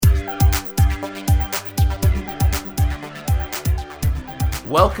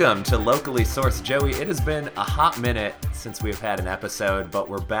Welcome to Locally Sourced. Joey, it has been a hot minute since we've had an episode, but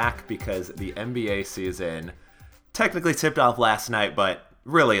we're back because the NBA season technically tipped off last night, but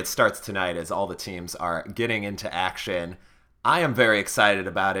really it starts tonight as all the teams are getting into action. I am very excited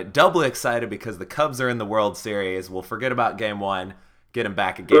about it, doubly excited because the Cubs are in the World Series. We'll forget about Game 1, get them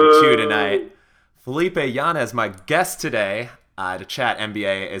back at Game 2 tonight. Felipe Yanez, my guest today to chat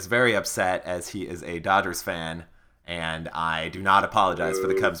NBA, is very upset as he is a Dodgers fan. And I do not apologize for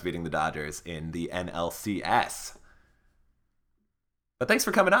the Cubs beating the Dodgers in the NLCS. But thanks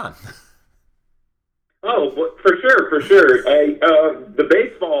for coming on. Oh, for sure. The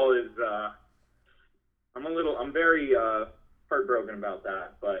baseball is, I'm very heartbroken about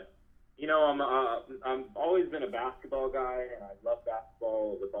that. But, you know, I'm always been a basketball guy, and I love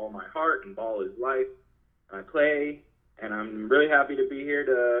basketball with all my heart, and ball is life. And I play. And I'm really happy to be here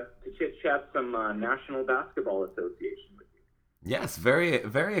to chit-chat some National Basketball Association with you. Yes, very,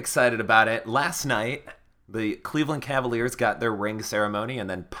 very excited about it. Last night, the Cleveland Cavaliers got their ring ceremony and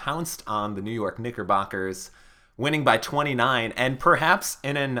then pounced on the New York Knickerbockers, winning by 29. And perhaps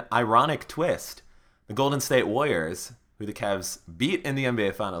in an ironic twist, the Golden State Warriors, who the Cavs beat in the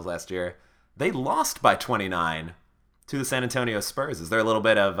NBA Finals last year, they lost by 29 to the San Antonio Spurs. Is there a little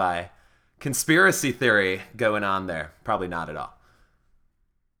bit of conspiracy theory going on there? Probably not at all.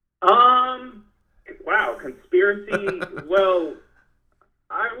 Wow, conspiracy. Well,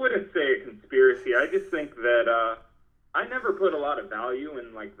 I wouldn't say a conspiracy. I just think that I never put a lot of value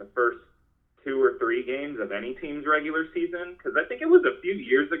in like the first 2 or 3 games of any team's regular season, because I think it was a few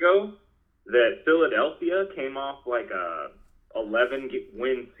years ago that Philadelphia came off like a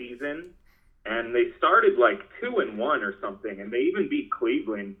 11-win season, and they started like 2-1 or something, and they even beat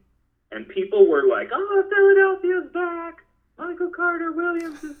Cleveland. And people were like, oh, Philadelphia's back. Michael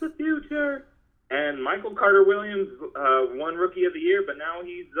Carter-Williams is the future. And Michael Carter-Williams won Rookie of the Year, but now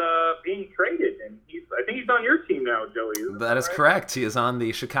he's being traded. And I think he's on your team now, Joey. That is correct. He is on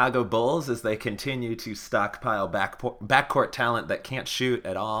the Chicago Bulls as they continue to stockpile backcourt talent that can't shoot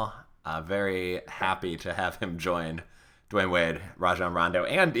at all. Very happy to have him join Dwayne Wade, Rajon Rondo,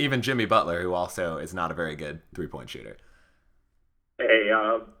 and even Jimmy Butler, who also is not a very good three-point shooter. Hey,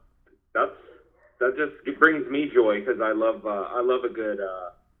 that just brings me joy because I love a good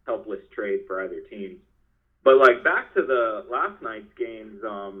helpless trade for either team. But like back to the last night's games,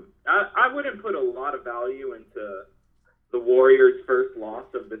 I wouldn't put a lot of value into the Warriors' first loss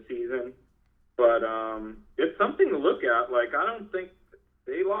of the season, but it's something to look at. Like I don't think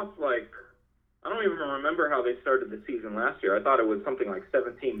they lost. I don't even remember how they started the season last year. I thought it was something like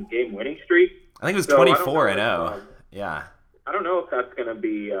 17-game winning streak. I think it was 24-0. Yeah. I don't know if that's going to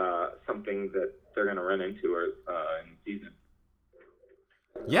be something that they're going to run into in the season.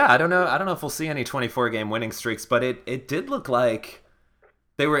 Yeah, I don't know if we'll see any 24-game winning streaks, but it did look like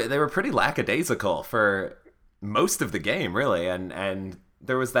they were pretty lackadaisical for most of the game, really. And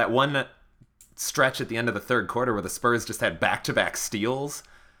there was that one stretch at the end of the third quarter where the Spurs just had back-to-back steals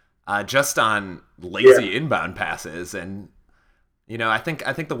just on lazy inbound passes. And you know, I think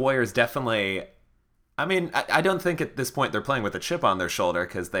the Warriors definitely. I mean, I don't think at this point they're playing with a chip on their shoulder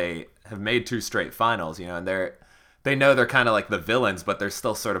because they have made 2 straight finals, you know, and they know they're kind of like the villains, but they're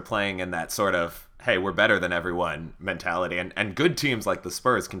still sort of playing in that sort of, hey, we're better than everyone mentality. And good teams like the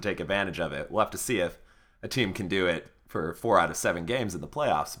Spurs can take advantage of it. We'll have to see if a team can do it for 4 out of 7 games in the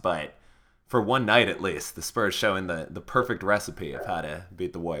playoffs. But for one night at least, the Spurs showing the perfect recipe of how to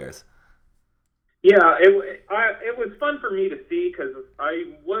beat the Warriors. Yeah, it was fun for me to see because I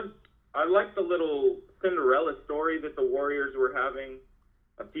liked the little Cinderella story that the Warriors were having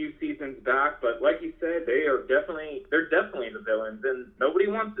a few seasons back, but like you said, they're definitely the villains, and nobody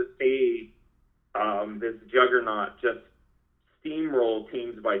wants to see this juggernaut just steamroll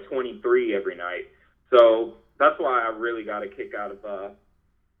teams by 23 every night. So that's why I really got a kick out of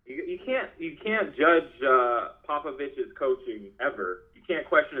you can't judge Popovich's coaching ever. You can't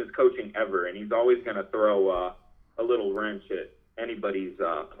question his coaching ever, and he's always going to throw a little wrench at anybody's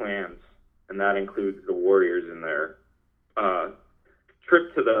plans. And that includes the Warriors in their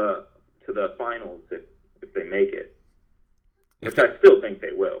trip to the finals if they make it, which I still think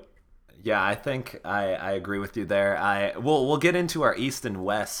they will. Yeah, I think I agree with you there. We'll get into our East and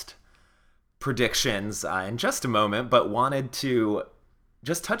West predictions in just a moment, but wanted to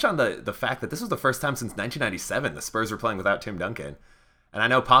just touch on the fact that this was the first time since 1997 the Spurs were playing without Tim Duncan. And I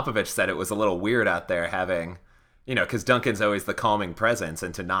know Popovich said it was a little weird out there having, you know, because Duncan's always the calming presence,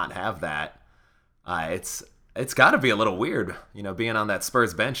 and to not have that, it's got to be a little weird, you know, being on that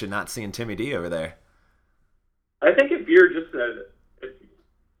Spurs bench and not seeing Timmy D over there. I think if you're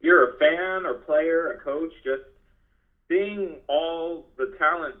a fan or player, a coach, just seeing all the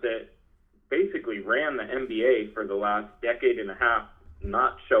talent that basically ran the NBA for the last decade and a half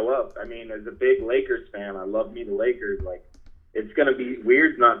not show up. I mean, as a big Lakers fan, I love me the Lakers. Like, it's going to be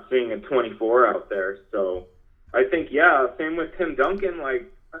weird not seeing a 24 out there. So I think, yeah, same with Tim Duncan. Like,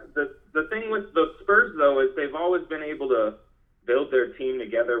 the thing with the Spurs, though, is they've always been able to build their team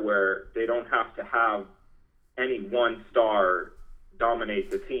together where they don't have to have any one star dominate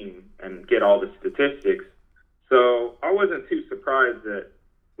the team and get all the statistics. So I wasn't too surprised that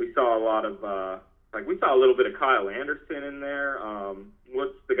we saw a lot of, we saw a little bit of Kyle Anderson in there.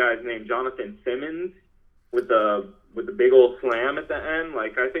 What's the guy's name? Jonathan Simmons with the big old slam at the end.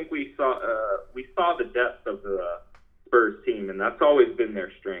 Like, I think we saw the depth of the Spurs team, and that's always been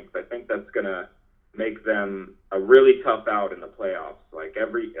their strength. I think that's gonna make them a really tough out in the playoffs, like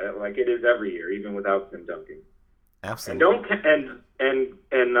it is every year, even without Tim Duncan. Absolutely. And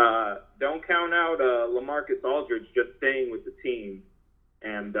don't count out LaMarcus Aldridge just staying with the team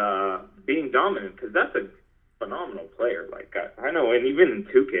and being dominant, because that's a phenomenal player. Like, I know, and even in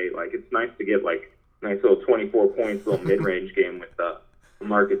 2K, like, it's nice to get like nice little 24 points, little mid-range game with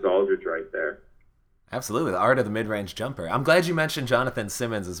LaMarcus Aldridge right there. Absolutely, the art of the mid-range jumper. I'm glad you mentioned Jonathan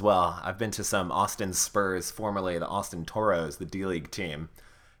Simmons as well. I've been to some Austin Spurs, formerly the Austin Toros, the D-League team,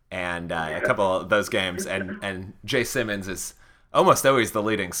 and a couple of those games, and Jay Simmons is almost always the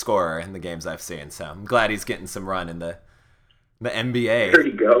leading scorer in the games I've seen, so I'm glad he's getting some run in the NBA. There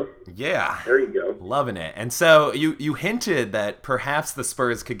you go. Yeah. There you go. Loving it. And so you hinted that perhaps the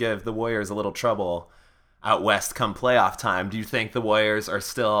Spurs could give the Warriors a little trouble out west come playoff time. Do you think the Warriors are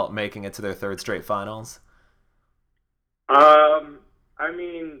still making it to their third straight finals? I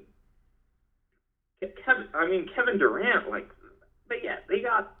mean, Kevin Durant, like,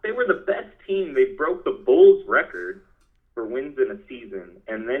 they were the best team. They broke the Bulls record for wins in a season,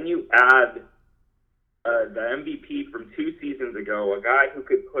 and then you add the MVP from 2 seasons ago, a guy who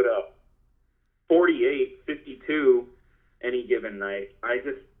could put up 48, 52 any given night. I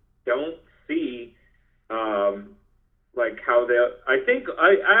just don't see like how they.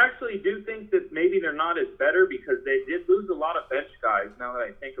 I actually do think that maybe they're not as better because they did lose a lot of bench guys. Now that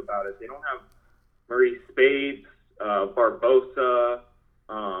I think about it, they don't have Maurice Spades, Barbosa.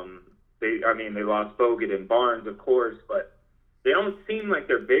 They lost Bogut and Barnes, of course, but they don't seem like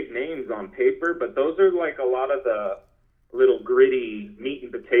they're big names on paper. But those are like a lot of the little gritty meat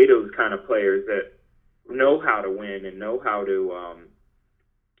and potatoes kind of players that know how to win and know how to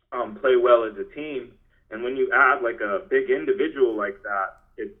play well as a team. And when you add like a big individual like that,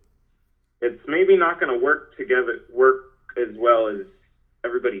 it's maybe not going to work as well as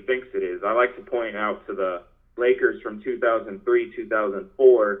everybody thinks it is. I like to point out to the Lakers from 2003,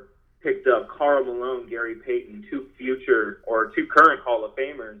 2004, picked up Karl Malone, Gary Payton, two current Hall of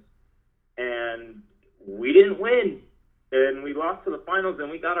Famers, and we didn't win. And we lost to the finals,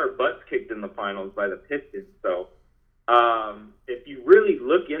 and we got our butts kicked in the finals by the Pistons. So if you really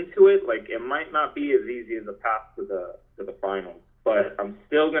look into it, like, it might not be as easy as a path to the finals. But I'm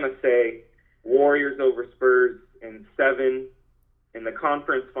still going to say Warriors over Spurs in 7 in the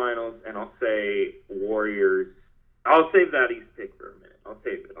conference finals, and I'll say Warriors. I'll save that East pick for a minute. I'll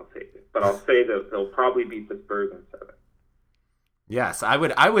save it. But I'll say that they'll probably beat the Spurs in 7. Yes, I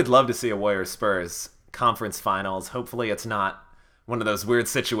would love to see a Warriors-Spurs conference finals. Hopefully it's not one of those weird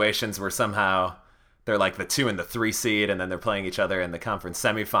situations where somehow they're like the 2 and the 3 seed and then they're playing each other in the conference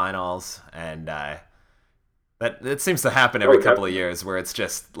semifinals, and that seems to happen every couple of years where it's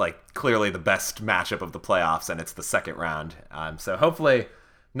just like clearly the best matchup of the playoffs and it's the second round. So hopefully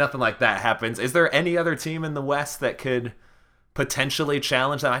nothing like that happens. Is there any other team in the West that could potentially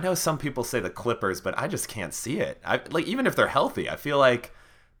challenge them? I know some people say the Clippers, but I just can't see it. Even if they're healthy, I feel like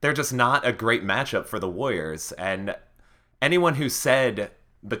they're just not a great matchup for the Warriors. And anyone who said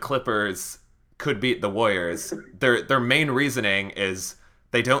the Clippers could beat the Warriors, their main reasoning is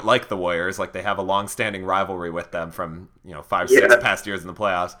they don't like the Warriors. Like, they have a long-standing rivalry with them from 5-6 past years in the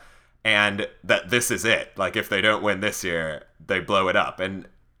playoffs, and that this is it. Like, if they don't win this year, they blow it up. And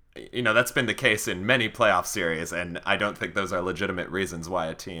that's been the case in many playoff series, and I don't think those are legitimate reasons why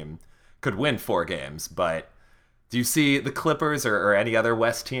a team could win 4 games. But do you see the Clippers or any other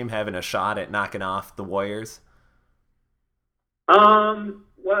West team having a shot at knocking off the Warriors?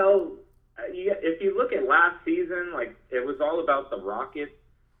 Well, if you look at last season, like, it was all about the Rockets.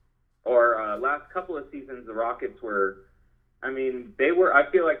 Or last couple of seasons, the Rockets were, I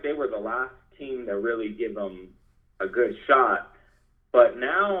feel like they were the last team to really give them a good shot. But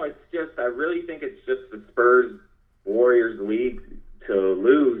now I really think it's just the Spurs-Warriors league to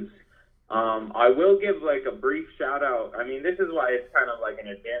lose. I will give like a brief shout out. I mean, this is why it's kind of like an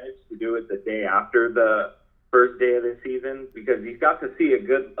advantage to do it the day after the first day of the season because he's got to see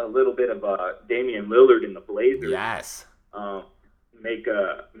a little bit of Damian Lillard in the Blazers. Yes. Make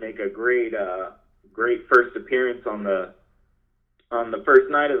a great first appearance on the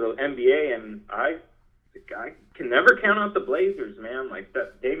first night of the NBA, and I can never count out the Blazers, man. Like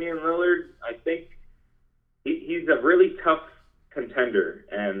that, Damian Lillard, I think he's a really tough contender,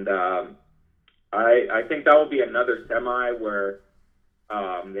 and I think that will be another semi where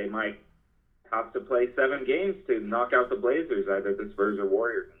they might have to play 7 games to knock out the Blazers, either the Spurs or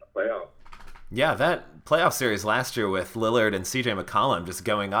Warriors in the playoffs. Yeah, that playoff series last year with Lillard and CJ McCollum just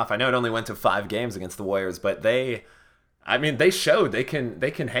going off. I know it only went to 5 games against the Warriors, but they showed they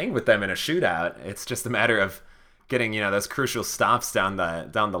can hang with them in a shootout. It's just a matter of getting, those crucial stops down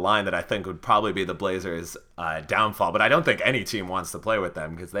the line that I think would probably be the Blazers' downfall. But I don't think any team wants to play with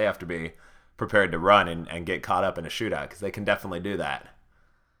them because they have to be prepared to run and get caught up in a shootout because they can definitely do that.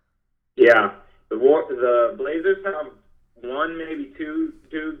 Yeah, the Blazers have 1, maybe 2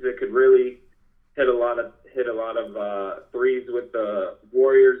 dudes that could really hit a lot of threes with the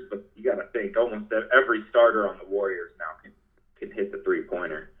Warriors, but you got to think almost every starter on the Warriors now can hit the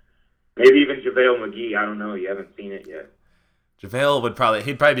 3-pointer. Maybe even JaVale McGee. I don't know. You haven't seen it yet. JaVale would probably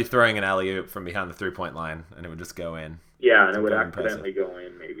be throwing an alley-oop from behind the 3-point line, and it would just go in. Yeah, and it would accidentally go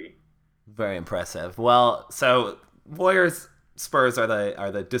in, maybe. Very impressive. Well, so Warriors, Spurs are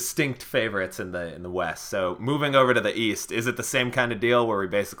the distinct favorites in the West. So moving over to the East, is it the same kind of deal where we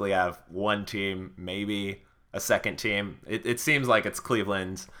basically have one team, maybe a second team? It seems like it's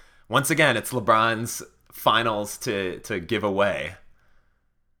Cleveland. Once again, it's LeBron's finals to give away.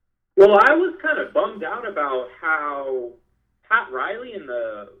 Well, I was kind of bummed out about how Pat Riley in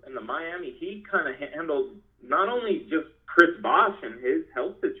the Miami Heat kind of handled not only just Chris Bosh and his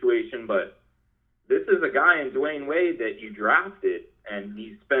health situation, but this is a guy in Dwayne Wade that you drafted, and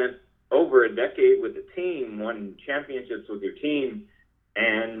he spent over a decade with the team, won championships with your team,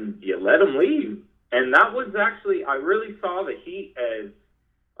 and you let him leave. And that was actually, I really saw the Heat as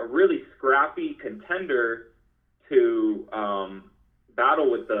a really scrappy contender to battle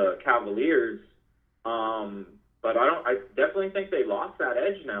with the Cavaliers. But I definitely think they lost that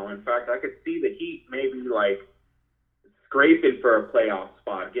edge now. In fact, I could see the Heat maybe like scraping for a playoff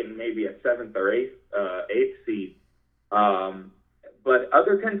spot, getting maybe a 7th or 8th seed. But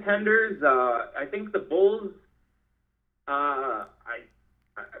other contenders, I think the Bulls, a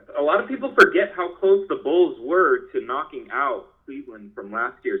lot of people forget how close the Bulls were to knocking out Cleveland from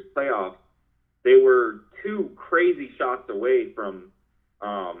last year's playoffs. They were 2 crazy shots away from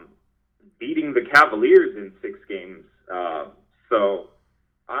beating the Cavaliers in 6 games. So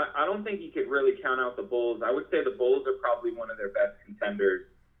I don't think you could really count out the Bulls. I would say the Bulls are probably one of their best contenders.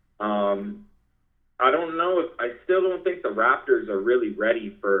 I still don't think the Raptors are really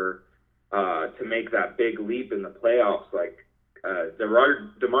ready for to make that big leap in the playoffs. Like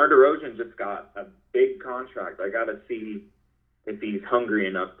DeMar DeRozan just got a big contract. I got to see if he's hungry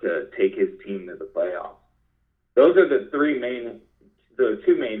enough to take his team to the playoffs. Those are the 2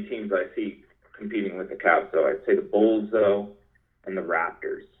 main teams I see competing with the Cavs. So I'd say the Bulls though, and the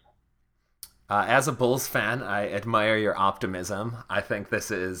Raptors. As a Bulls fan, I admire your optimism. I think this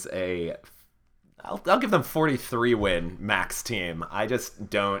is I'll give them 43 win max team. I just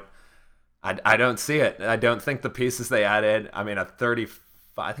don't. I don't see it. I don't think the pieces they added. I mean, I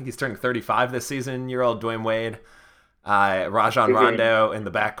think he's turning 35 this season. Year old Dwayne Wade, Rajon Rondo in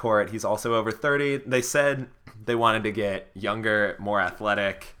the backcourt. He's also over 30. They said they wanted to get younger, more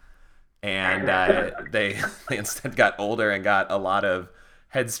athletic, and they instead got older and got a lot of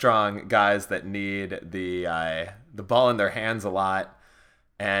headstrong guys that need the ball in their hands a lot.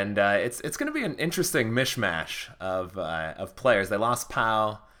 And it's going to be an interesting mishmash of players. They lost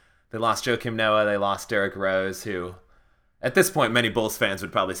Powell, they lost Joakim Noah, they lost Derrick Rose, who at this point many Bulls fans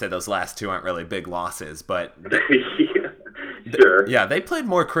would probably say those last 2 aren't really big losses, but Sure. Yeah, they played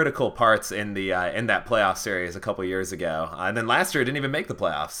more critical parts in that playoff series a couple years ago, and then last year didn't even make the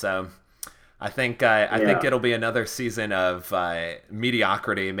playoffs. So I think it'll be another season of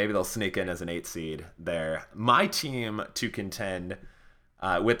mediocrity. Maybe they'll sneak in as an 8 seed there. My team to contend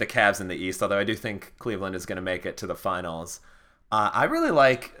with the Cavs in the East, although I do think Cleveland is going to make it to the finals. I really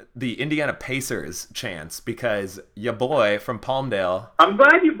like the Indiana Pacers chance because your boy from Palmdale. I'm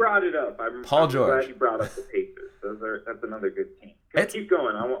glad you brought it up. Paul George. I'm glad you brought up the Pacers. That's another good team. Keep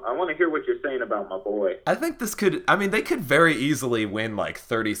going. I want to hear what you're saying about my boy. I think they could very easily win like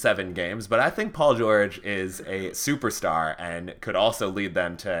 37 games, but I think Paul George is a superstar and could also lead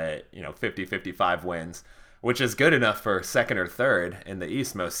them to 50, 55 wins, which is good enough for second or third in the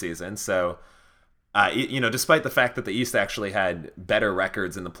East most seasons. So Despite the fact that the East actually had better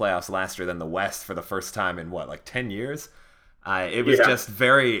records in the playoffs last year than the West for the first time in what, like 10 years, it was Yeah. just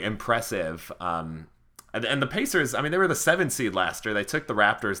very impressive. And the Pacers, I mean, they were the 7 seed last year. They took the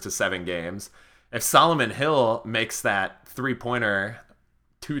Raptors to 7 games. If Solomon Hill makes that 3-pointer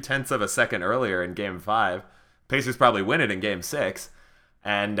 2/10 of a second earlier in Game 5, Pacers probably win it in Game 6,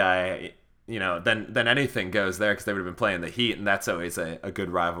 and then anything goes there because they would have been playing the Heat, and that's always a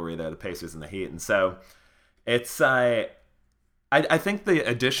good rivalry there, the Pacers and the Heat. And so it's I think the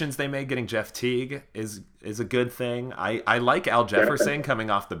additions they made, getting Jeff Teague, is a good thing. I like Al Jefferson coming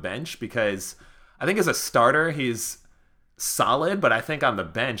off the bench because I think as a starter he's solid, but I think on the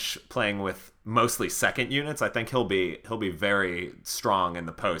bench playing with mostly second units, I think he'll be very strong in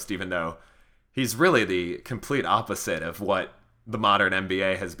the post, even though he's really the complete opposite of what the modern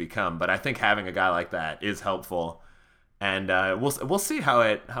NBA has become. But I think having a guy like that is helpful, and we'll see how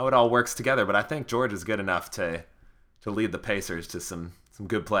it all works together. But I think George is good enough to lead the Pacers to some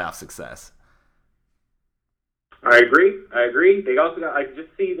good playoff success. I agree. They also got. I just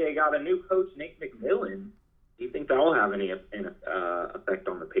see they got a new coach, Nate McMillan. Do you think that will have any effect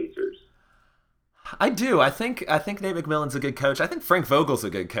on the Pacers? I do. I think Nate McMillan's a good coach. I think Frank Vogel's a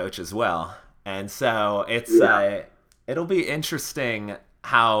good coach as well. And so it'll be interesting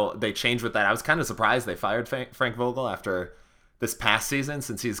how they change with that. I was kind of surprised they fired Frank Vogel after this past season,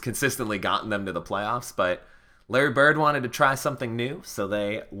 since he's consistently gotten them to the playoffs. But Larry Bird wanted to try something new, so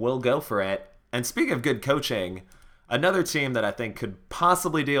they will go for it. And speaking of good coaching, another team that I think could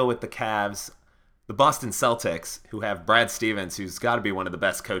possibly deal with the Cavs, the Boston Celtics, who have Brad Stevens, who's got to be one of the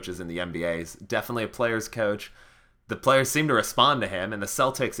best coaches in the NBA. He's definitely a player's coach. The players seem to respond to him, and the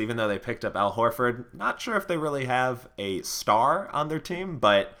Celtics, even though they picked up Al Horford, not sure if they really have a star on their team,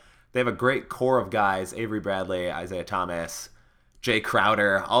 but they have a great core of guys: Avery Bradley, Isaiah Thomas, Jay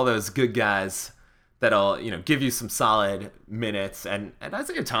Crowder, all those good guys that'll give you some solid minutes. And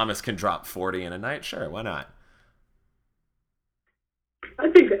Isaiah Thomas can drop 40 in a night. Sure, why not? I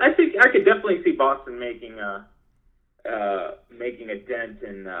think I could definitely see Boston making a dent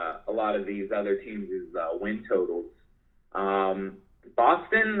in a lot of these other teams' win totals.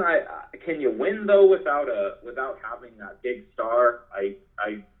 Boston, can you win though without having that big star? I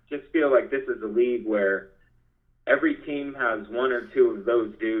just feel like this is a league where every team has one or two of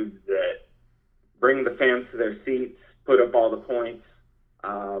those dudes that bring the fans to their seats, put up all the points,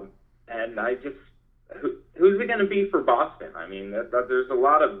 and who's it going to be for Boston? I mean, there's a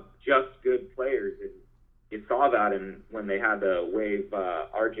lot of just good players. You saw that when they had to waive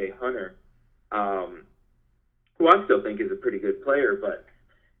R.J. Hunter, who I still think is a pretty good player. But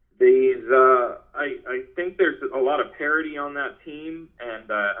I think there's a lot of parity on that team,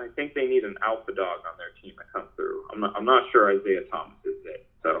 and I think they need an alpha dog on their team to come through. I'm not sure Isaiah Thomas is it,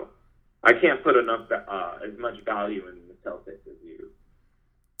 so I can't put as much value in the Celtics as you.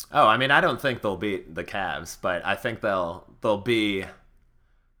 Oh, I mean, I don't think they'll beat the Cavs, but I think they'll be.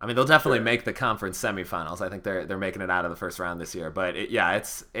 I mean, they'll definitely make the conference semifinals. I think they're making it out of the first round this year. But it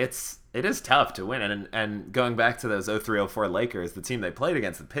is tough to win. And going back to those 03-04 Lakers, the team they played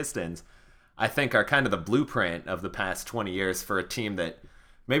against, the Pistons, I think are kind of the blueprint of the past 20 years for a team that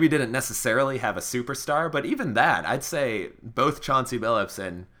maybe didn't necessarily have a superstar. But even that, I'd say both Chauncey Billups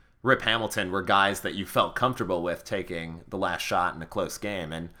and Rip Hamilton were guys that you felt comfortable with taking the last shot in a close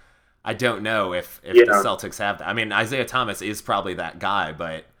game. And I don't know if the Celtics have that. I mean, Isaiah Thomas is probably that guy,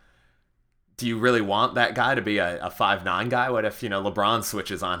 but do you really want that guy to be a 5'9" guy? What if, LeBron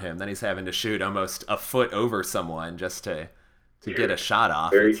switches on him? Then he's having to shoot almost a foot over someone just to get a shot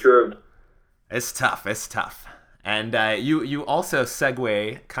off. Very true. It's tough. It's tough. And you also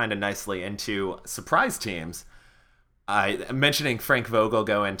segue kind of nicely into surprise teams. Mentioning Frank Vogel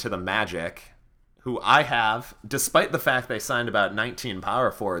going to the Magic, who I have, despite the fact they signed about 19 power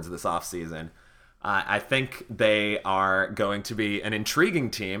forwards this offseason, I think they are going to be an intriguing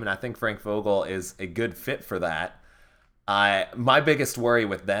team, and I think Frank Vogel is a good fit for that. My biggest worry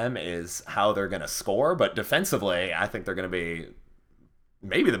with them is how they're going to score, but defensively, I think they're going to be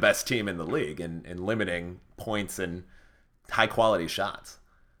maybe the best team in the league in limiting points and high-quality shots.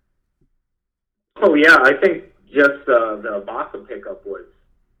 Oh, yeah, I think just the Ibaka pickup was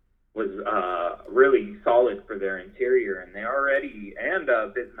really solid for their interior, and they already, and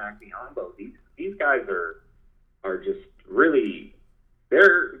Bismack Biyombo, these guys are just really,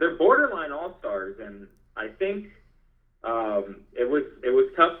 they're borderline all-stars, and I think it was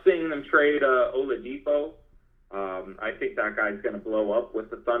tough seeing them trade Oladipo. I think that guy's going to blow up with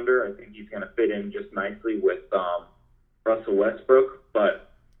the Thunder. I think he's going to fit in just nicely with Russell Westbrook,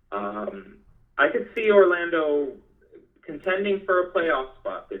 but I could see Orlando contending for a playoff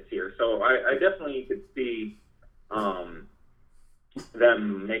spot this year. So I definitely could see um,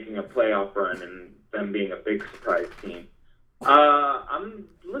 them making a playoff run and them being a big surprise team. I'm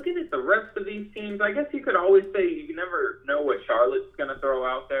looking at the rest of these teams. I guess you could always say you never know what Charlotte's going to throw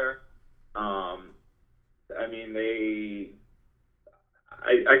out there. I mean,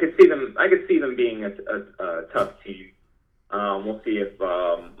 I could see them. I could see them being a tough team. We'll see if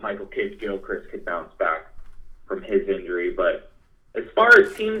Michael Kidd-Gilchrist could bounce back from his injury. But as far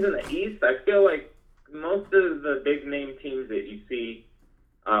as teams in the East, I feel like most of the big name teams that you see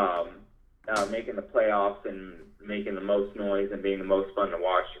making the playoffs and making the most noise and being the most fun to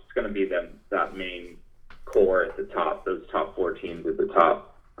watch, it's going to be that main core at the top, those top four teams at the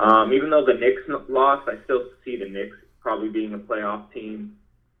top. Even though the Knicks lost, I still see the Knicks probably being a playoff team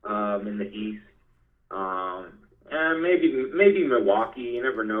in the East. And maybe Milwaukee. You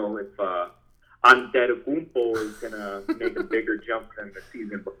never know if Antetokounmpo is going to make a bigger jump than the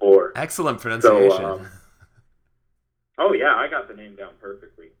season before. Excellent pronunciation. So, oh, yeah, I got the name down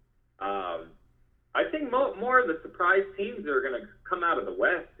perfectly. I think more of the surprise teams are going to come out of the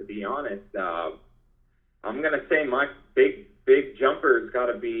West, to be honest. I'm going to say my big jumper has got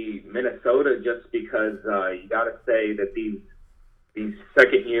to be Minnesota, just because you got to say that these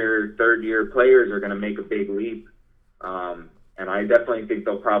second-year, third-year players are going to make a big leap. And I definitely think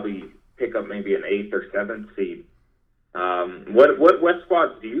they'll probably pick up maybe an 8th or 7th seed. What West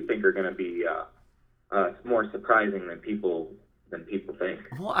squads do you think are going to be more surprising than people think?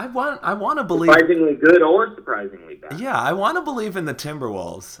 Well, I want to believe surprisingly good or surprisingly bad. Yeah, I want to believe in the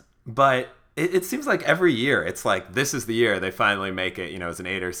Timberwolves, but it seems like every year it's like this is the year they finally make it, as an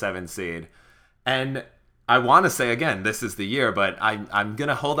 8 or 7 seed. And I want to say again, this is the year, but I'm going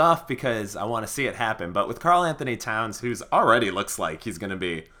to hold off because I want to see it happen. But with Karl Anthony Towns, who's already looks like he's going to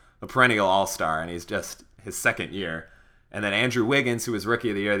be a perennial all-star, and he's just his second year, and then Andrew Wiggins, who was Rookie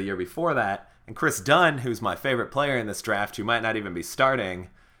of the Year before that, and Chris Dunn, who's my favorite player in this draft, who might not even be starting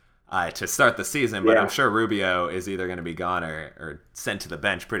to start the season, but I'm sure Rubio is either going to be gone or sent to the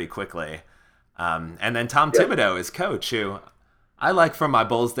bench pretty quickly. And then Tom Thibodeau is coach, who I like from my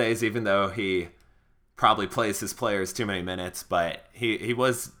Bulls days, even though he probably plays his players too many minutes, but he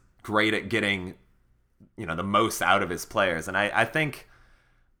was great at getting the most out of his players. And I think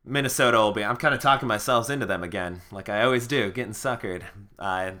Minnesota will be. I'm kind of talking myself into them again, like I always do, getting suckered.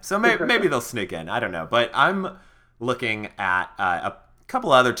 So maybe they'll sneak in. I don't know. But I'm looking at a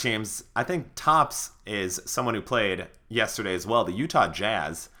couple other teams. I think tops is someone who played yesterday as well, the Utah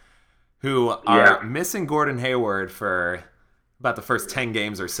Jazz, who are missing Gordon Hayward for about the first 10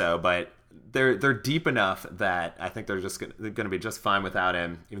 games or so, but they're deep enough that I think they're going to be just fine without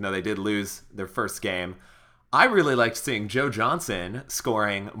him, even though they did lose their first game. I really liked seeing Joe Johnson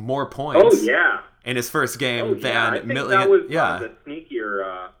scoring more points in his first game than I think that was one of the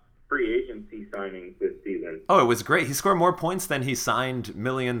sneakier free agency signings this season. Oh, it was great. He scored more points than he signed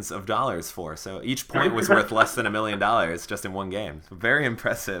millions of dollars for. So each point was worth less than $1 million just in one game. Very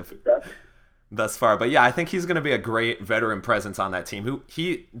impressive thus far. But yeah, I think he's going to be a great veteran presence on that team. Who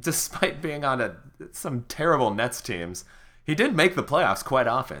despite being on some terrible Nets teams, he did make the playoffs quite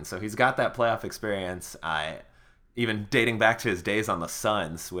often, so he's got that playoff experience, even dating back to his days on the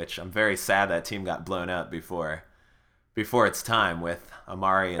Suns, which I'm very sad that team got blown up before its time with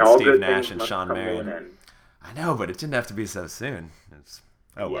Amari and Steve Nash and Sean Marion. I know, but it didn't have to be so soon.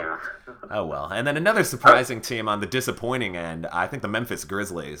 Oh well. And then another surprising team on the disappointing end, I think the Memphis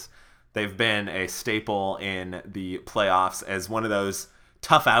Grizzlies. They've been a staple in the playoffs as one of those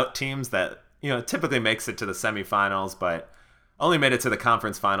tough out teams that typically makes it to the semifinals, but only made it to the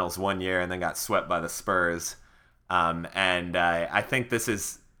conference finals one year and then got swept by the Spurs. And I think this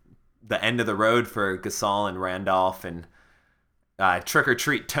is the end of the road for Gasol and Randolph and Trick or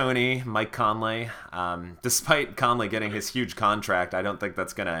Treat Tony, Mike Conley. Despite Conley getting his huge contract, I don't think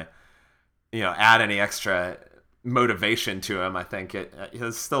that's going to add any extra motivation to him. I think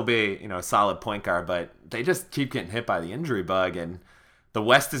he'll still be a solid point guard, but they just keep getting hit by the injury bug, and the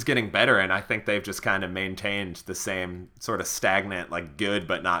West is getting better, and I think they've just kind of maintained the same sort of stagnant, like good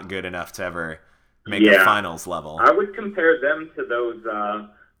but not good enough to ever make the finals level. I would compare them to those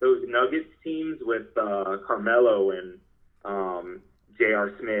Nuggets teams with Carmelo and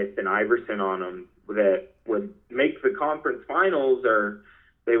J.R. Smith and Iverson on them that would make the conference finals, or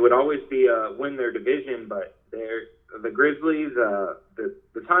they would always be win their division, but the Grizzlies,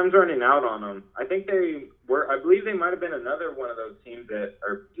 the time's running out on them. I believe they might have been another one of those teams that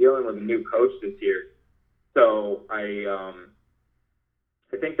are dealing with a new coach this year. So I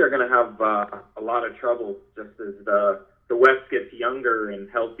think they're going to have a lot of trouble just as the West gets younger and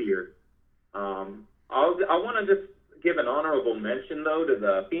healthier. I want to just give an honorable mention though to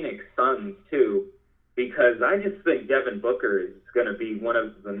the Phoenix Suns too, because I just think Devin Booker is going to be one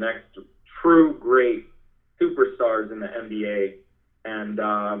of the next true great superstars in the NBA, and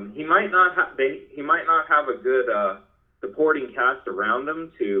he might not have a good supporting cast around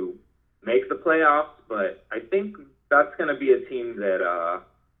him to make the playoffs, but I think that's going to be a team that a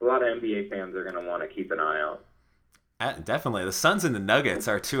lot of NBA fans are going to want to keep an eye out. Definitely. The Suns and the Nuggets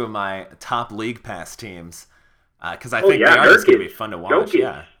are two of my top league pass teams because I think they are just going to be fun to watch.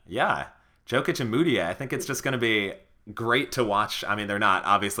 Jokic. Yeah. Jokic and Mudiay. I think it's just going to be great to watch. I mean, they're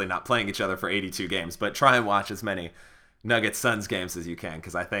obviously not playing each other for 82 games, but try and watch as many Nuggets-Suns games as you can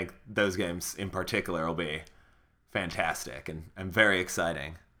because I think those games in particular will be fantastic and very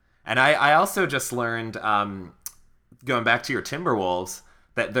exciting. And I also just learned, going back to your Timberwolves,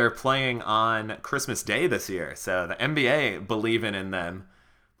 that they're playing on Christmas Day this year. So the NBA believing in them,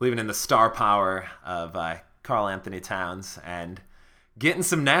 believing in the star power of Karl Anthony Towns and getting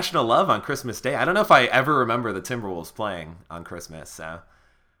some national love on Christmas Day. I don't know if I ever remember the Timberwolves playing on Christmas. So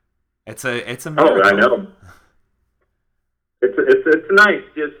it's a miracle. Oh, I know. It's nice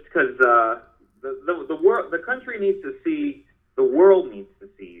just because the country needs to see, the world needs to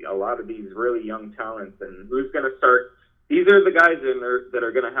see a lot of these really young talents, and who's going to start. These are the guys that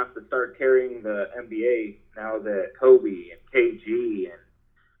are going to have to start carrying the NBA now that Kobe and KG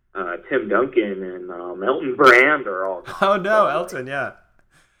and Tim Duncan and Elton Brand are all gone. Oh no, Elton, yeah.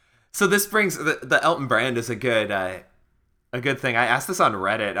 So this brings the Elton Brand is a good thing. I asked this on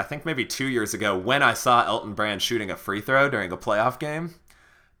Reddit, I think maybe 2 years ago, when I saw Elton Brand shooting a free throw during a playoff game.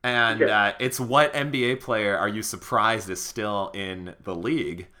 And it's what NBA player are you surprised is still in the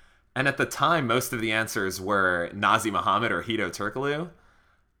league? And at the time, most of the answers were Nazi Muhammad or Hedo Turkoglu.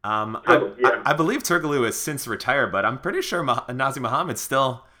 I believe Turkoglu has since retired, but I'm pretty sure Nazi Muhammad's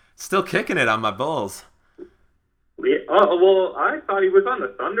still kicking it on my Bulls. Yeah, well, I thought he was on the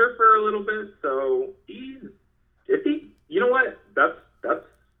Thunder for a little bit, so you know what? That's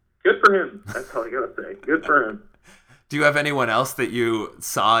good for him. That's all I gotta say. Good for him. Do you have anyone else that you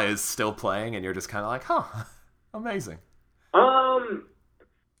saw is still playing, and you're just kind of like, huh, amazing?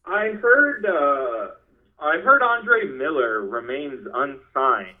 I heard Andre Miller remains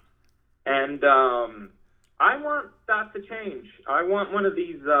unsigned, and I want that to change. I want one of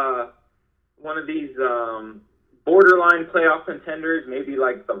these borderline playoff contenders, maybe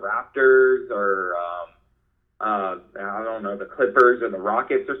like the Raptors or I don't know, the Clippers or the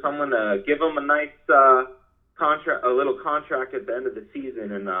Rockets or someone to give them a nice contract, a little contract at the end of the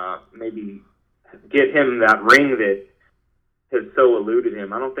season, and maybe get him that ring that has so eluded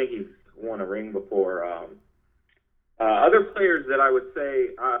him. I don't think he's won a ring before. Other players that I would say,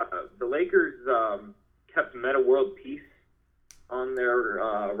 the Lakers kept Metta World Peace on their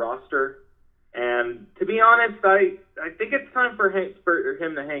roster. And to be honest, I think it's time for him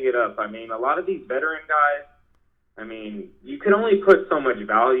to hang it up. I mean, a lot of these veteran guys, I mean, you can only put so much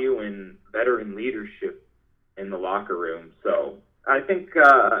value in veteran leadership in the locker room. So I think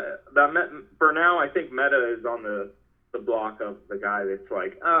for now, I think Metta is on the block of the guy that's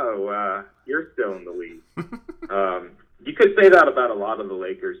like, you're still in the league. You could say that about a lot of the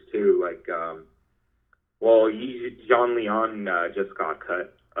Lakers too. Like, John Leon just got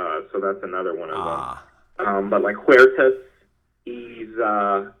cut, so that's another one of them. But like Huertas, he's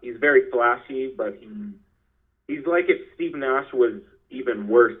very flashy, but he's like if Steve Nash was even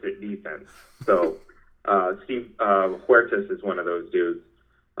worse at defense. So Huertas is one of those dudes.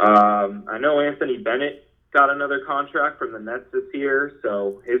 I know Anthony Bennett got another contract from the Nets this year,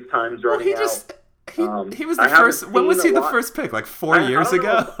 so his time's running out. He was the first. When was he the first pick? Like 4 years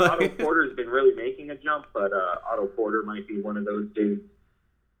ago? I don't know if Otto Porter's been really making a jump, but Otto Porter might be one of those dudes.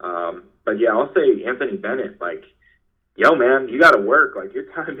 But yeah, I'll say Anthony Bennett. Like, yo, man, you got to work. Like,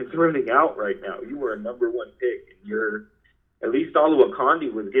 your time is running out right now. You were a number one pick, and you're at least Oluwa Kandi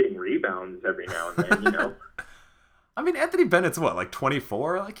was getting rebounds every now and then. You know. I mean, Anthony Bennett's what, like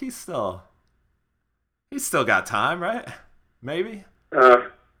 24? Like he's still got time, right? Maybe.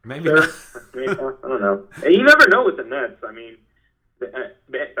 Maybe sure. not. I don't know. And you never know with the Nets. I mean,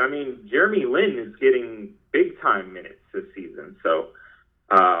 Jeremy Lin is getting big time minutes this season, so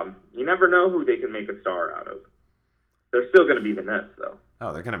you never know who they can make a star out of. They're still going to be the Nets, though.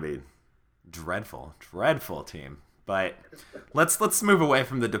 Oh, they're going to be dreadful team. But let's move away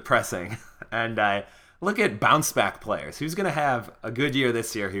from the depressing and look at bounce back players. Who's going to have a good year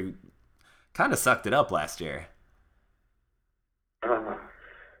this year? Who kind of sucked it up last year?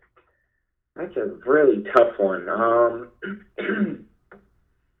 That's a really tough one.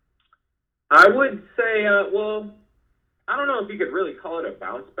 I would say, I don't know if you could really call it a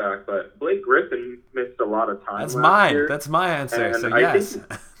bounce back, but Blake Griffin missed a lot of time That's last mine. year. That's my answer. And So yes.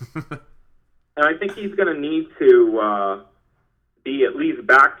 And I think he's going to need to be at least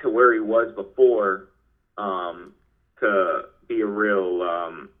back to where he was before to be a real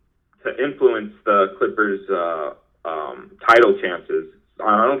to influence the Clippers' title chances.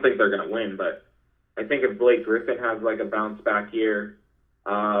 I don't think they're going to win, but I think if Blake Griffin has like a bounce back year,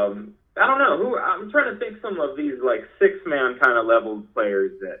 I don't know. I'm trying to think some of these like 6-man kind of level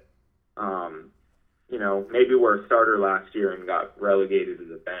players that maybe were a starter last year and got relegated to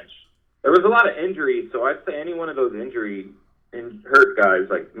the bench. There was a lot of injuries, so I'd say any one of those hurt guys,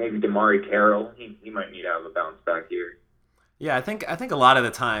 like maybe Damari Carroll, he might need to have a bounce back year. Yeah, I think a lot of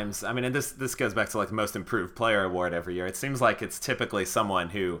the times, I mean, and this goes back to like the most improved player award every year. It seems like it's typically someone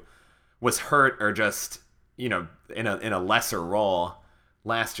who was hurt or just, in a lesser role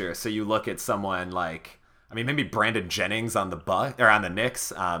last year. So you look at someone like, I mean, maybe Brandon Jennings on the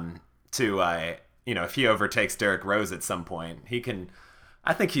Knicks, if he overtakes Derrick Rose at some point,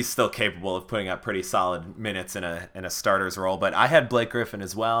 I think he's still capable of putting up pretty solid minutes in a starter's role. But I had Blake Griffin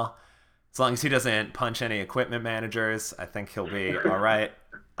as well. As long as he doesn't punch any equipment managers, I think he'll be all right.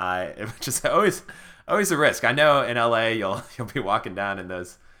 Which is always a risk. I know in LA you'll be walking down and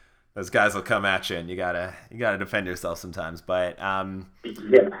those guys will come at you, and you gotta defend yourself sometimes. But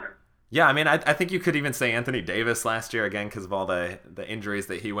yeah. I mean, I think you could even say Anthony Davis last year again because of all the injuries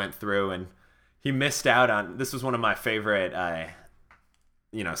that he went through, and he missed out on. This was one of my favorite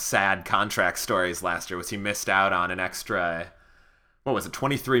sad contract stories last year. Was he missed out on an extra, what was it,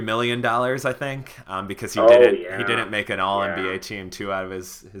 $23 million, I think, because he didn't make an All-NBA team 2 out of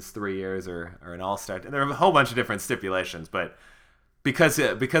his 3 years or an All-Star. There were a whole bunch of different stipulations, but because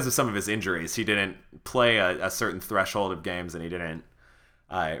of some of his injuries, he didn't play a certain threshold of games, and he didn't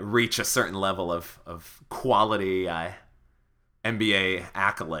reach a certain level of quality NBA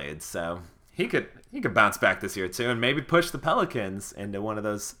accolades. So he could bounce back this year too, and maybe push the Pelicans into one of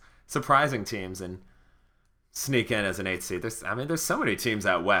those surprising teams and sneak in as an 8th seed. There's so many teams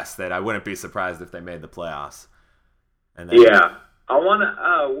out west that I wouldn't be surprised if they made the playoffs. I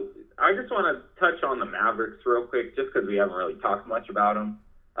just want to touch on the Mavericks real quick, just because we haven't really talked much about them.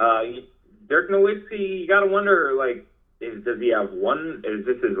 Dirk Nowitzki, you got to wonder, like, does he have one? Is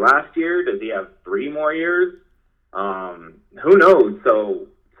this his last year? Does he have 3 more years? Who knows? So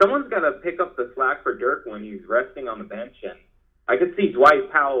someone's got to pick up the slack for Dirk when he's resting on the bench, and I could see Dwight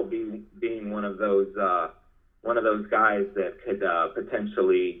Powell being one of those guys that could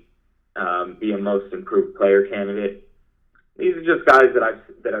potentially be a most improved player candidate. These are just guys that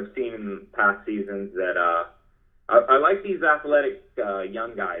I've seen in past seasons that I like these athletic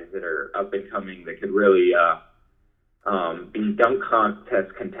young guys that are up and coming that could really be dunk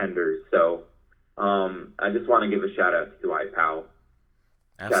contest contenders. So I just want to give a shout out to Dwight Powell.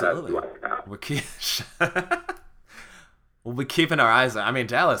 Absolutely. We'll be keeping our eyes on. I mean,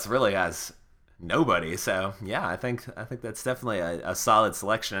 Dallas really has nobody. So yeah, I think that's definitely a solid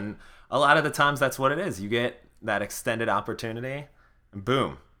selection. And a lot of the times that's what it is. You get that extended opportunity and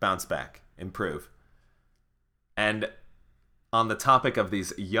boom, bounce back, improve. And on the topic of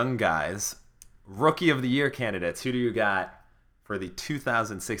these young guys, Rookie of the Year candidates, who do you got for the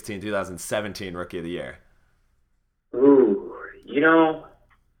 2016-2017 Rookie of the Year? Ooh,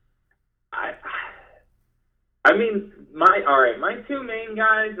 my 2 main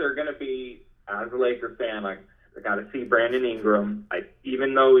guys are going to be, as a Laker fan, I got to see Brandon Ingram.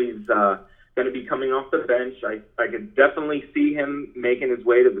 Even though he's going to be coming off the bench, I could definitely see him making his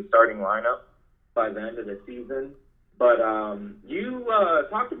way to the starting lineup by the end of the season. But you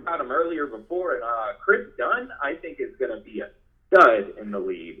talked about him earlier before, and Chris Dunn, I think, is going to be a stud in the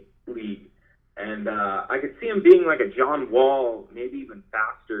league. And I could see him being like a John Wall, maybe even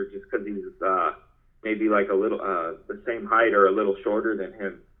faster, just because he's maybe like a little the same height or a little shorter than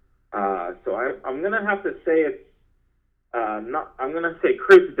him. So I'm gonna have to say it's I'm gonna say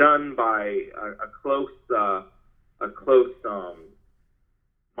Chris Dunn by a close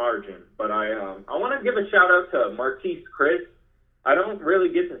margin. But I want to give a shout out to Marquise Chris. I don't really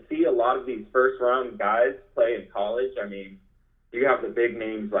get to see a lot of these first round guys play in college. I mean, you have the big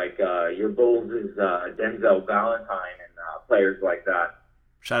names like your Bulls' Denzel Valentine and players like that.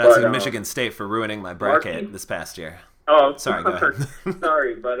 Shout out to Michigan State for ruining my bracket this past year. Oh, sorry, go ahead.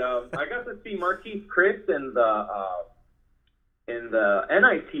 Sorry, but I got to see Marquise Chris in the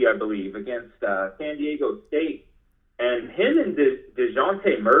NIT, I believe, against San Diego State, and him and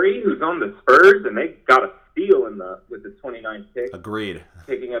DeJounte Murray, who's on the Spurs, and they got a steal with the 29th pick. Agreed.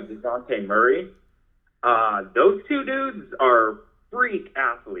 Picking up DeJounte Murray. Those 2 dudes are freak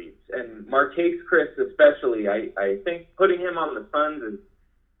athletes, and Marquise Chris especially. I think putting him on the Suns is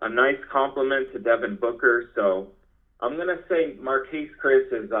a nice compliment to Devin Booker. So I'm gonna say Marquise Chris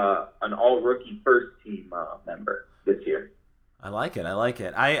is an all-rookie first-team member this year. I like it. I like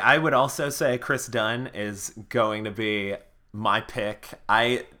it. I would also say Chris Dunn is going to be my pick.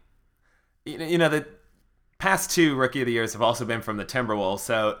 The past two Rookie of the Years have also been from the Timberwolves,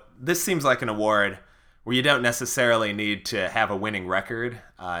 so this seems like an award where you don't necessarily need to have a winning record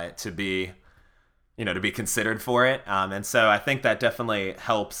to be considered for it. And so I think that definitely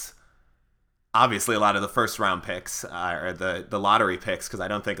helps. Obviously, a lot of the first round picks or the lottery picks, because I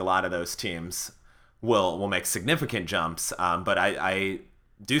don't think a lot of those teams will make significant jumps. But I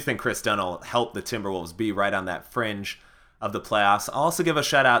do think Chris Dunn will help the Timberwolves be right on that fringe of the playoffs. I'll also give a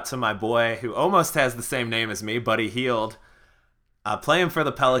shout out to my boy who almost has the same name as me, Buddy Hield, playing for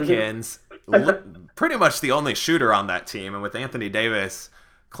the Pelicans. Pretty much the only shooter on that team, and with Anthony Davis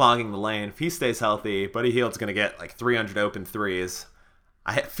clogging the lane, if he stays healthy, Buddy Hield's going to get like 300 open threes.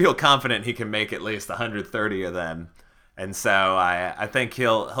 I feel confident he can make at least 130 of them. And so I think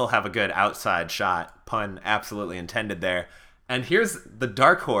he'll have a good outside shot. Pun absolutely intended there. And here's the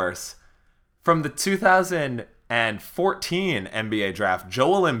dark horse from the 2014 NBA draft,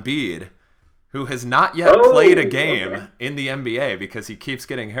 Joel Embiid, who has not yet played a game in the NBA because he keeps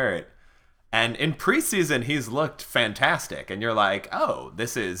getting hurt. And in preseason, he's looked fantastic. And you're like, oh,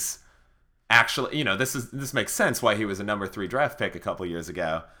 this is actually, this makes sense why he was a number 3 draft pick a couple years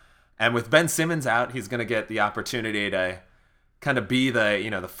ago. And with Ben Simmons out, he's going to get the opportunity to kind of be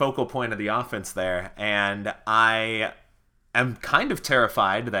the focal point of the offense there. And I am kind of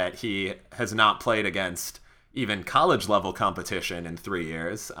terrified that he has not played against even college level competition in 3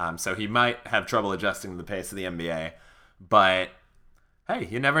 years. So he might have trouble adjusting to the pace of the NBA. But hey,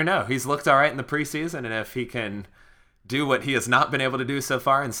 you never know. He's looked all right in the preseason, and if he can do what he has not been able to do so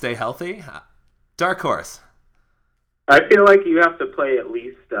far and stay healthy, dark horse. I feel like you have to play at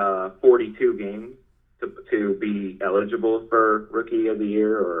least 42 games to be eligible for Rookie of the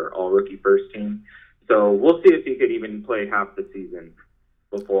Year or All-Rookie First Team. So we'll see if he could even play half the season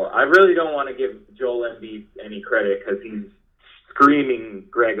before. I really don't want to give Joel Embiid any credit because he's screaming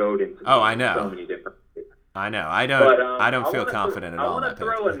Greg Oden. I know. So many different. I know. I don't feel confident at all. I want to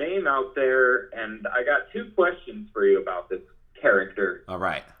throw a name out there, and I got 2 questions for you about this character. All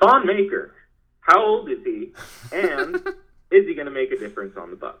right. Thon Maker. How old is he? And is he going to make a difference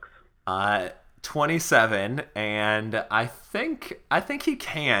on the Bucks? 27, and I think he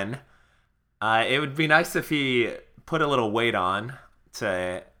can. It would be nice if he put a little weight on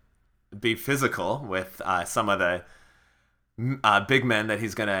to be physical with some of the big men that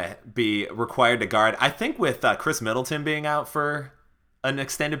he's going to be required to guard. I think with Chris Middleton being out for an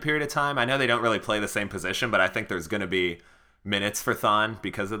extended period of time, I know they don't really play the same position, but I think there's going to be minutes for Thon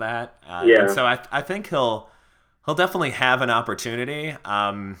because of that. Yeah. And so I think he'll definitely have an opportunity.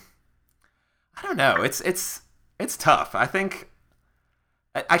 I don't know. It's tough. I think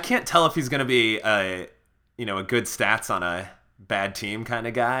I can't tell if he's going to be a good stats on a bad team kind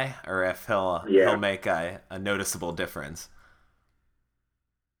of guy, or if he'll make a noticeable difference.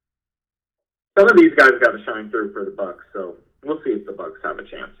 Some of these guys got to shine through for the Bucks, so we'll see if the Bucks have a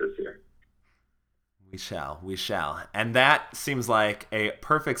chance this year. We shall. And that seems like a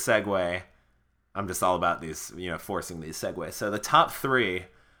perfect segue. I'm just all about these, forcing these segues. So the top 3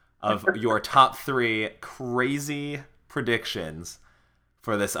 of your top 3 crazy predictions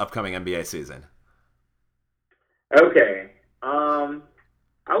for this upcoming NBA season. Okay.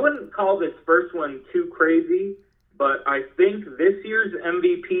 I wouldn't call this first one too crazy, but I think this year's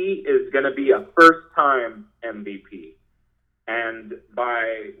MVP is going to be a first-time MVP. And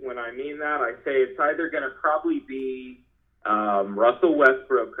when I mean that, I say it's either going to probably be Russell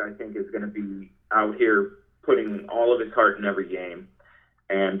Westbrook, I think, is going to be out here putting all of his heart in every game.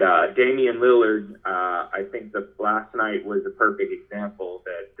 And Damian Lillard, I think that last night was a perfect example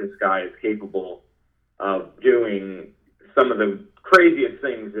that this guy is capable of doing some of the craziest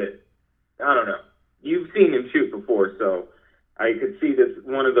things that, I don't know, you've seen him shoot before, so I could see this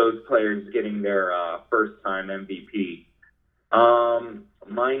one of those players getting their first-time MVP.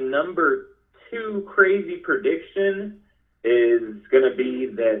 My number 2 crazy prediction is going to be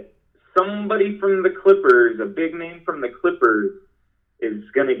that somebody from the Clippers, a big name from the Clippers, is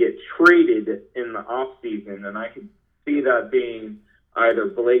going to get traded in the offseason, and I could see that being either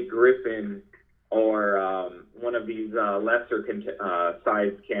Blake Griffin or one of these lesser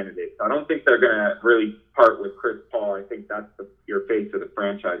sized candidates. I don't think they're going to really part with Chris Paul. I think that's your face of the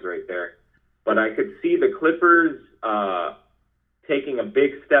franchise right there. But I could see the Clippers taking a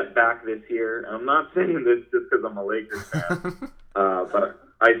big step back this year. I'm not saying this just because I'm a Lakers fan.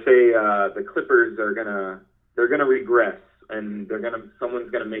 I say the Clippers they're gonna regress, and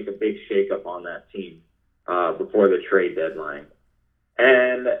someone's gonna make a big shakeup on that team before the trade deadline.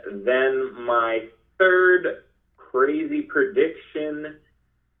 And then my third crazy prediction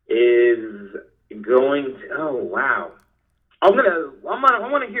is going to, oh wow. I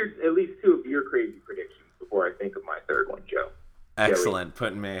want to hear at least two of your crazy predictions before I think of my third one, Joe. Excellent,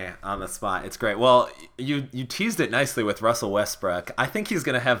 putting me on the spot. It's great. Well, you teased it nicely with Russell Westbrook. I think he's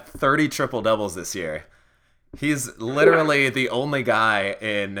going to have 30 triple doubles this year. He's literally the only guy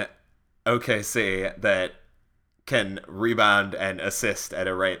in OKC that can rebound and assist at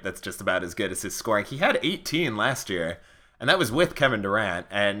a rate that's just about as good as his scoring. He had 18 last year, and that was with Kevin Durant.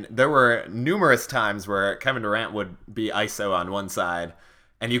 And there were numerous times where Kevin Durant would be ISO on one side,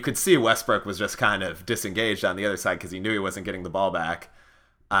 and you could see Westbrook was just kind of disengaged on the other side because he knew he wasn't getting the ball back.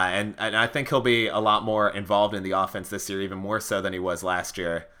 And I think he'll be a lot more involved in the offense this year, even more so than he was last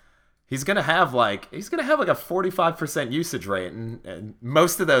year. He's gonna have like a 45% usage rate, and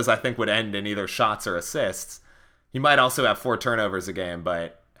most of those I think would end in either shots or assists. He might also have 4 turnovers a game,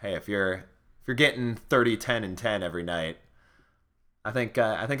 but hey, if you're getting 30, 10, and 10 every night, I think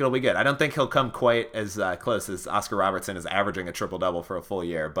it'll be good. I don't think he'll come quite as close as Oscar Robertson is averaging a triple-double for a full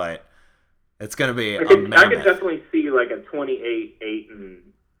year, but it's going to be I could definitely see like a 28, 8, and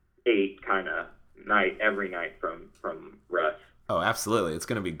 8 kind of night every night from Russ. Oh, absolutely. It's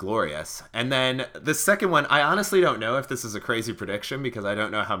going to be glorious. And then the second one, I honestly don't know if this is a crazy prediction because I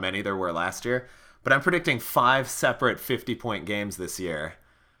don't know how many there were last year, but I'm predicting 5 separate 50-point games this year.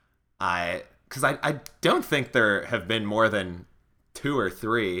 Because I don't think there have been more than 2 or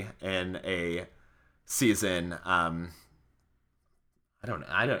 3 in a season. I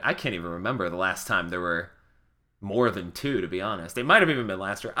can't even remember the last time there were more than 2, to be honest. It might have even been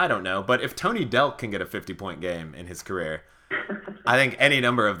last year. I don't know. But if Tony Delk can get a 50-point game in his career, I think any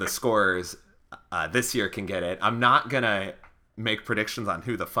number of the scorers this year can get it. I'm not going to make predictions on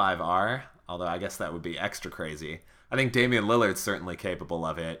who the 5 are, although I guess that would be extra crazy. I think Damian Lillard's certainly capable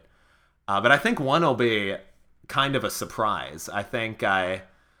of it. But I think one will be kind of a surprise. I think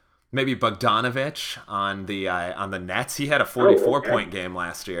maybe Bogdanovich on the Nets. He had a 44-point game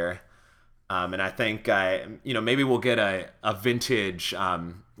last year. And I think maybe we'll get a vintage,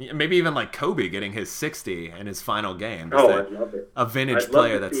 maybe even like Kobe getting his 60 in his final game. I love it. A vintage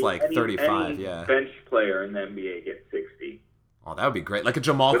player that's like 35. Any bench player in the NBA gets 60. Oh, that would be great. Like a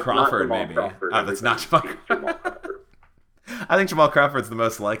Jamal Crawford, maybe. That's not Jamal Crawford. I think Jamal Crawford's the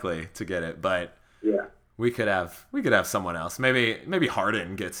most likely to get it, but yeah, we could have someone else. Maybe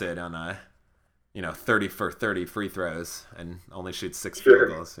Harden gets it on 30 for 30 free throws and only shoots 6 field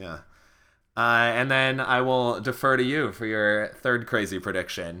goals. Yeah. And then I will defer to you for your third crazy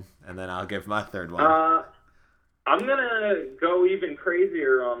prediction, and then I'll give my third one. I'm gonna go even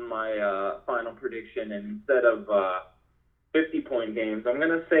crazier on my final prediction. Instead of 50-point games, I'm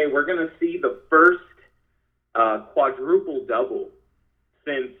gonna say we're gonna see the first quadruple double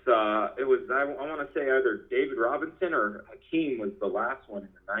since it was I want to say either David Robinson or Hakeem was the last one in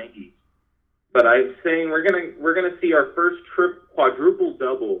the 90s. But I'm saying we're gonna see our first quadruple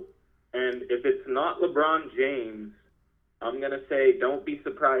double, and if it's not LeBron James, I'm gonna say don't be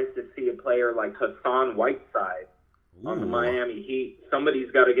surprised to see a player like Hassan Whiteside on the Miami Heat.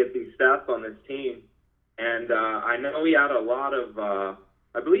 Somebody's got to get these stats on this team, and I know he had a lot of.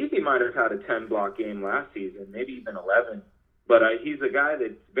 I believe he might have had a 10-block game last season, maybe even 11. But he's a guy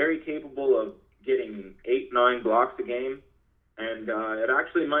that's very capable of getting 8, 9 blocks a game. And it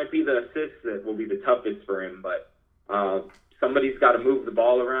actually might be the assists that will be the toughest for him. But somebody's got to move the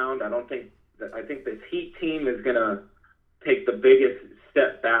ball around. I think this Heat team is going to take the biggest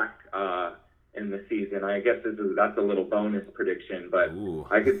step back in the season. I guess that's a little bonus prediction. But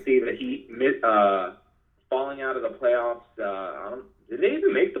I could see the Heat falling out of the playoffs. Did they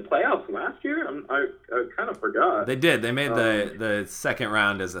even make the playoffs last year? I kind of forgot. They did. They made the second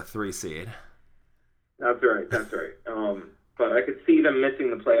round as a 3 seed. That's right. But I could see them missing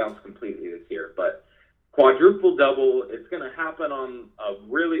the playoffs completely this year. But quadruple double, it's going to happen on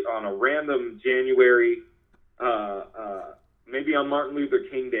a random January, maybe on Martin Luther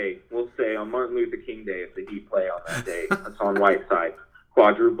King Day. We'll say on Martin Luther King Day if the Heat play on that day. That's on Whiteside.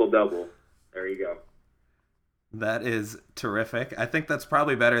 Quadruple double. There you go. That is terrific. I think that's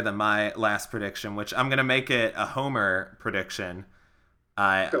probably better than my last prediction, which I'm going to make it a homer prediction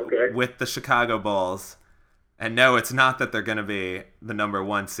with the Chicago Bulls. And no, it's not that they're going to be the number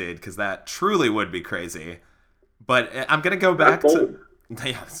 1 seed, because that truly would be crazy. But I'm going to go back to...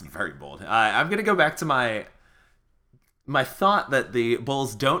 Yeah, it's very bold. I'm going to go back to my thought that the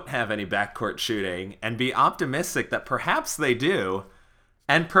Bulls don't have any backcourt shooting and be optimistic that perhaps they do.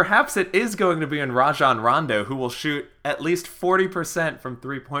 And perhaps it is going to be in Rajon Rondo, who will shoot at least 40% from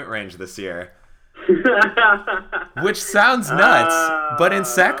three-point range this year. Which sounds nuts, but in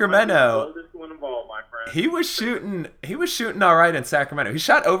Sacramento, he was shooting all right in Sacramento. He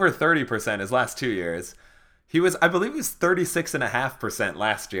shot over 30% his last 2 years. I believe he was 36.5%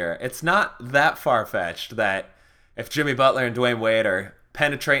 last year. It's not that far-fetched that if Jimmy Butler and Dwayne Wade are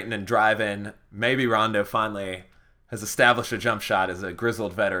penetrating and driving, maybe Rondo finally has established a jump shot as a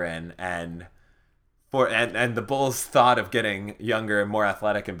grizzled veteran, and the Bulls' thought of getting younger and more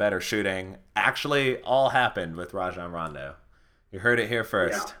athletic and better shooting actually all happened with Rajon Rondo. You heard it here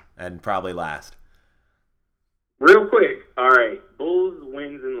first, and probably last. Real quick, all right, Bulls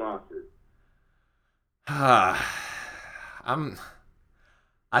wins and losses. I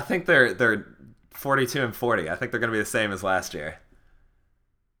think they're 42 and 40. I think they're going to be the same as last year.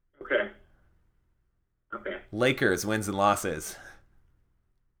 Okay. Lakers wins and losses.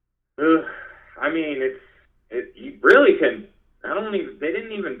 I mean, you really can. They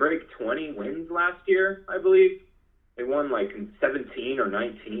didn't even break 20 wins last year, I believe. They won like 17 or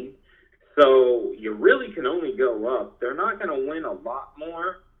 19. So you really can only go up. They're not going to win a lot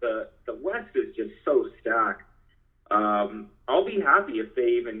more. The West is just so stacked. I'll be happy if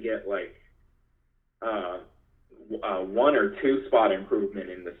they even get like one or two spot improvement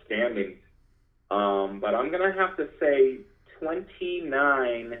in the standings. But I'm going to have to say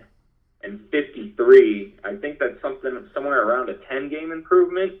 29 and 53. I think that's somewhere around a 10-game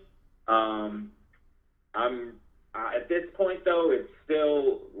improvement. At this point, though, it's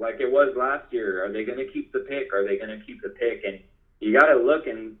still like it was last year. Are they going to keep the pick? And you got to look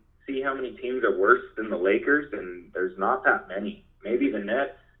and see how many teams are worse than the Lakers, and there's not that many. Maybe the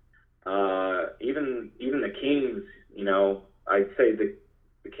Nets, even the Kings. I'd say the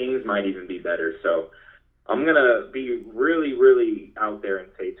Kings might even be better. So I'm gonna be really, really out there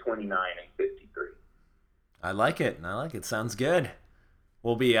and say 29 and 53. I like it. Sounds good.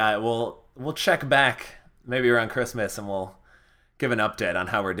 We'll be we'll check back maybe around Christmas and we'll give an update on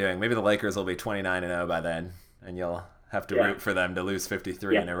how we're doing. Maybe the Lakers will be 29-0 by then, and you'll have to root for them to lose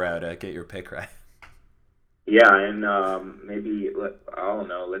 53 in a row to get your pick right. Yeah, and maybe I don't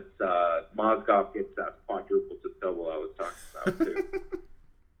know. Let's Mozgov gets that quadruple to double I was talking about too.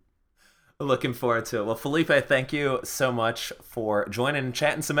 Looking forward to it. Well, Felipe, thank you so much for joining and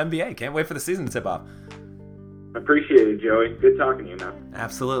chatting some NBA. Can't wait for the season to tip off. Appreciate it, Joey. Good talking to you, man.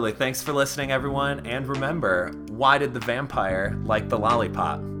 Absolutely. Thanks for listening, everyone. And remember, why did the vampire like the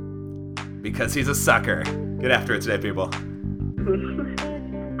lollipop? Because he's a sucker. Get after it today, people.